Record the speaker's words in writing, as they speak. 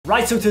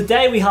Right, so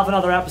today we have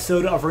another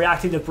episode of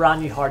reacting to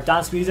brand new hard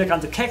dance music,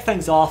 and to kick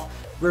things off,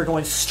 we're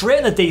going straight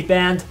in the deep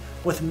end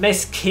with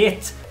Miss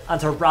Kate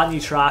and her brand new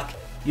track,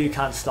 You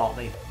Can't Stop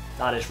Me.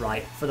 That is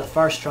right. For the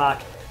first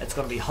track, it's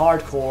going to be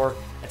hardcore,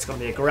 it's going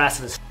to be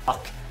aggressive as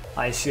fuck,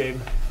 I assume,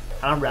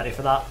 and I'm ready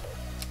for that.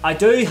 I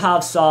do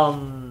have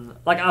some,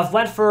 I've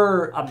went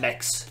for a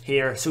mix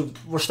here, so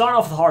we're starting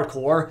off with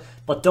hardcore,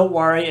 but don't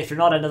worry, if you're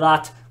not into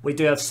that, we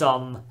do have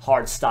some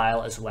hard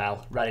style as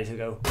well, ready to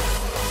go.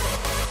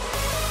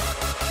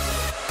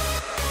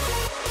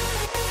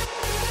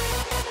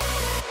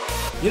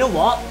 You know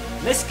what?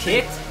 Miss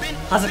Kate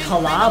has a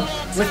collab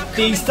with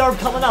D-Sturb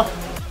coming up,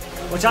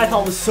 which I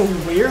thought was so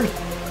weird,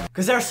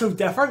 because they're so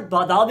different,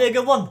 but that'll be a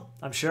good one,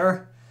 I'm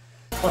sure.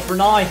 But for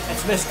now,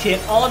 it's Miss Kate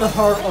on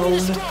her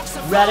own,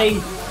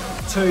 ready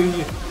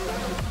to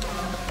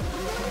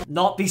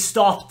not be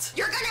stopped.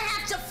 You're gonna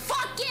have to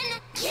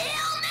fucking kill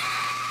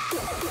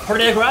me!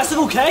 Pretty aggressive,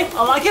 okay?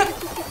 I like it.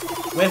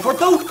 Wait for it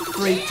though.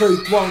 3,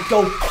 2, 1,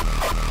 go.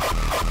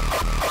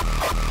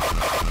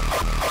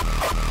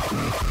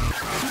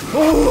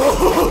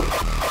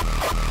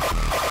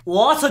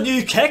 Well, that's a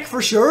new kick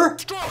for sure.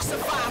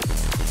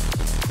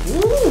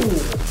 Ooh.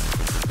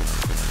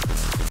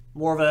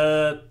 More of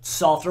a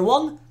softer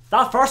one.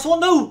 That first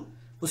one though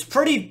was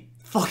pretty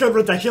fucking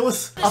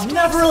ridiculous. I've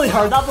never really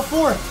heard that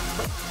before.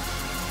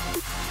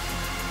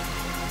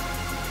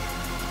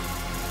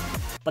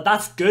 But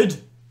that's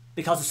good,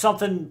 because it's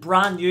something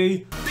brand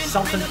new,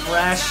 something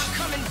fresh.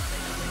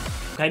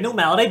 Okay, no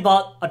melody,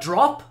 but a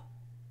drop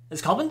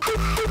is coming.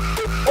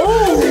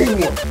 Oh!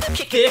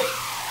 Fake.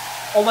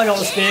 Oh my god,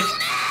 it's fake.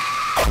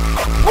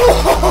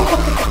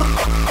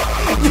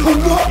 Yo,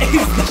 what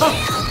is that?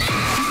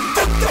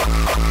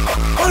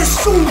 That is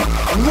so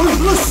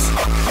ruthless.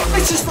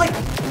 It's just like...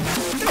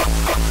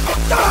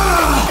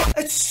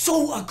 It's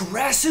so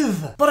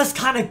aggressive, but it's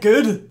kind of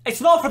good. It's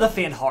not for the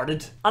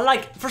faint-hearted.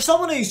 And for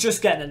someone who's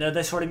just getting into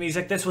this sort of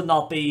music, this would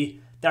not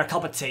be their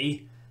cup of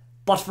tea.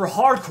 But for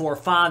hardcore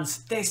fans,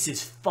 this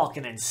is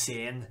fucking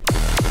insane.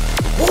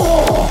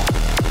 Oh!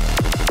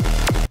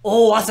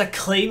 Oh, that's a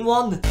clean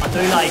one. I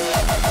do like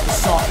the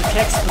softer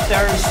kicks, but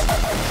there's...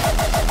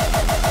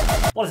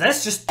 What is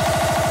this? Just...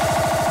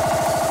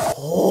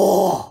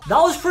 Oh, that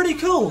was pretty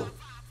cool.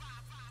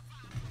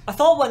 I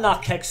thought when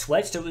that kick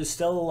switched, it was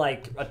still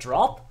like a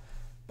drop,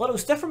 but it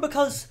was different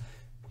because...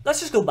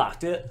 Let's just go back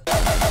to it.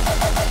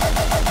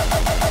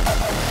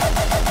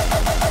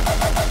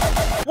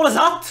 What is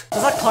that?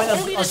 Does that count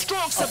as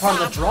a part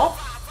of the drop?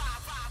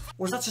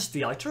 Or is that just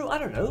the outro? I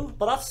don't know,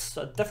 but that's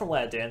a different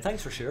way of doing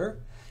things for sure.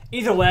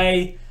 Either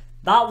way,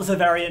 that was a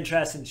very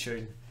interesting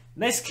tune.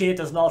 Miss Kate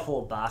does not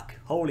hold back.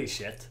 Holy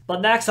shit.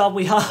 But next up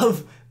we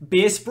have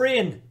Bass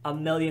Brain, A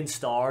Million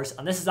Stars,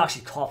 and this is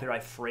actually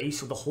copyright free,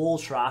 so the whole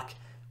track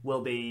will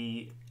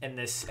be in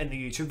the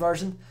YouTube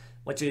version,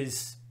 which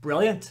is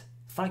brilliant.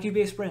 Thank you,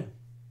 Bass Brain.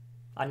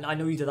 I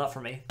know you did that for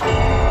me.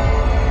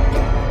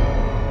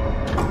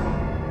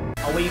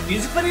 A wee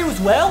music video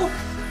as well?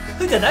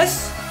 Who did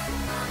this?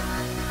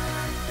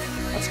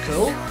 That's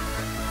cool.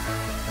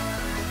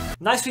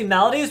 Nice wee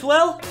melody as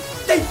well.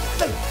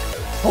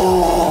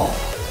 Oh,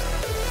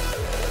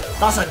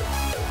 that's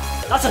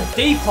a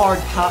deep hard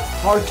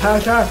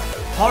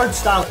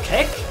style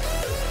kick,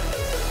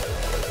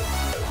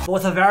 but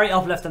with a very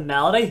uplifting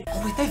melody.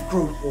 Oh wait, they've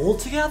grown old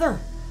together.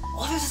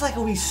 Oh, this is like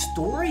a wee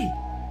story,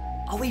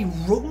 a wee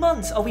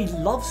romance, a wee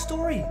love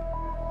story.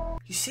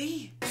 You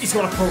see, he's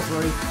gonna pull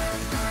through,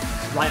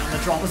 right on the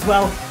drop as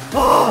well.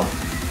 Oh,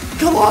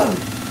 come on,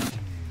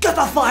 get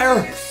the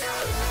fire.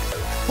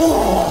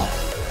 Oh.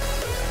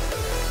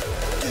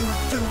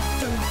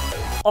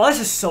 Oh,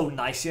 this is so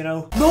nice, you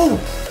know. No!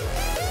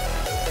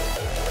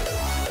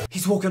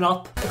 He's woken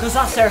up, because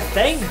that's their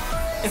thing.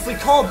 If we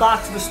call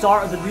back to the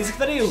start of the music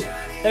video,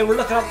 they were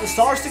looking up at the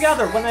stars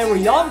together when they were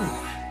young.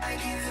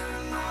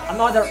 And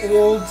now they're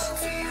old.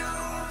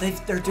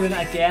 They're doing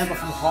it again, but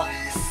from hot.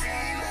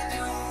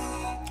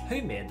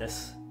 Who made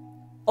this?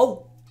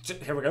 Oh,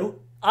 here we go.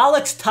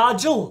 Alex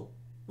Tagil.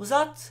 Was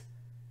that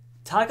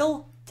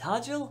Tagil?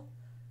 Tagil?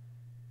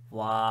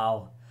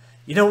 Wow.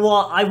 You know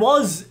what, I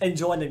was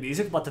enjoying the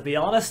music, but to be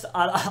honest,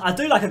 I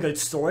do like a good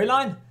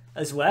storyline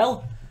as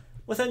well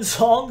within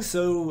songs,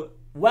 so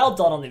well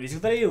done on the music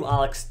video,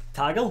 Alex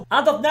Tagil.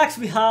 And up next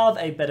we have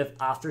a bit of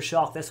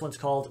Aftershock. This one's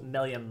called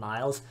Million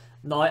Miles.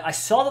 Now, I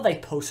saw that they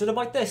posted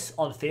about this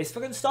on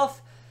Facebook and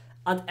stuff,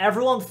 and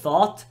everyone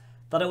thought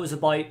that it was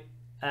about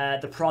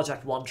the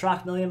Project One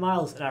track, Million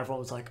Miles, and everyone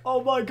was like,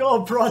 oh my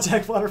god,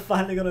 Project One are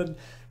finally gonna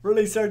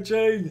release their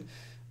tune.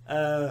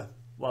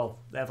 Well,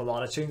 they have a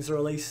lot of tunes to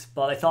release,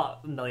 but I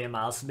thought Million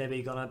Miles was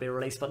maybe gonna be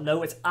released, but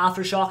no, it's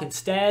Aftershock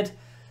instead.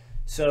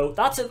 So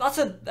that's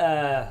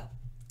a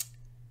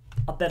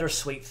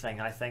bittersweet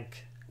thing, I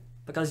think,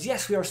 because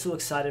yes, we are so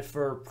excited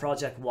for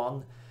Project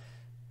One,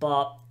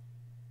 but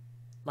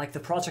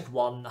the Project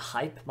One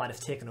hype might have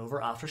taken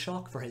over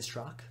Aftershock for his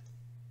track.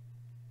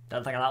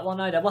 Didn't think of that one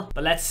now, did we?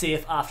 But let's see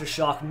if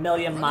Aftershock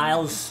Million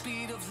Miles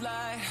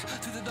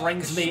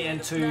brings me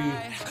into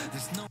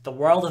the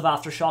world of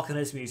Aftershock and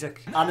his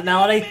music. And the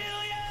melody.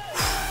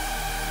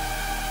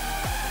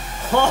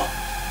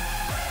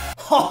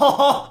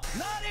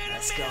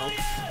 Let's go.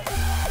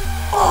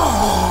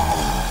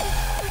 Oh!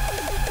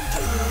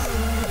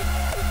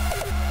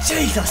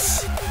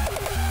 Jesus!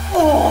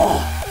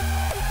 Oh!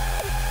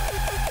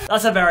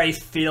 That's a very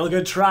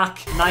feel-good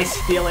track. Nice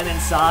feeling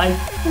inside.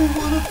 I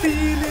wanna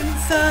feel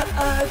inside.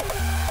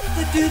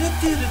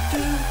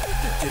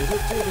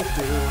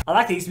 I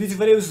like these music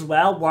videos as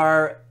well,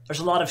 where there's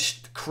a lot of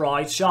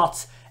crowd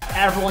shots.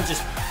 Everyone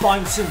just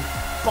bouncing,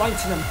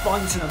 bouncing and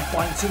bouncing and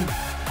bouncing,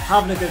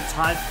 having a good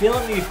time,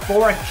 feeling the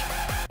euphoric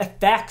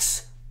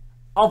effects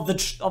of the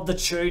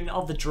tune,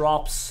 of the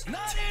drops.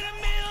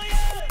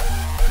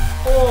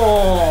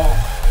 Oh,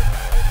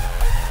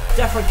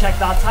 different kick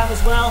that time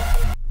as well.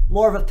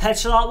 More of a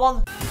pitch to that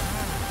one.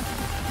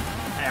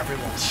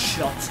 Everyone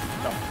shut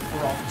the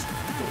front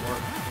door.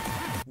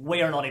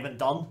 We are not even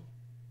done.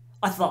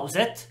 I thought that was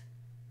it.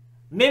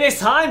 Maybe it's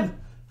time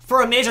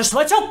for a major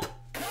switch up.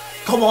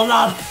 Come on,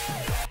 lad.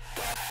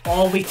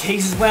 Oh, we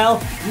tease as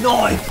well.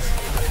 No.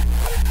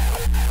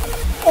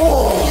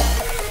 Oh.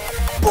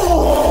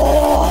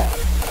 Oh.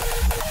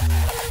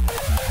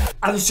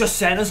 I was just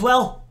saying as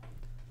well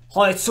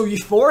how it's so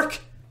euphoric,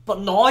 but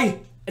now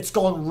it's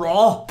gone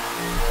raw.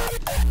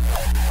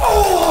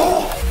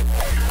 Oh!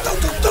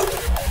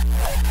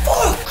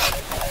 Fuck!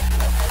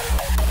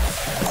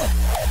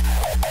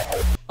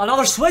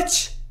 Another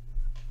switch.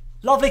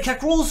 Lovely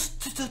kick rolls.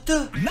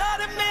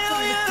 Not a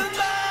million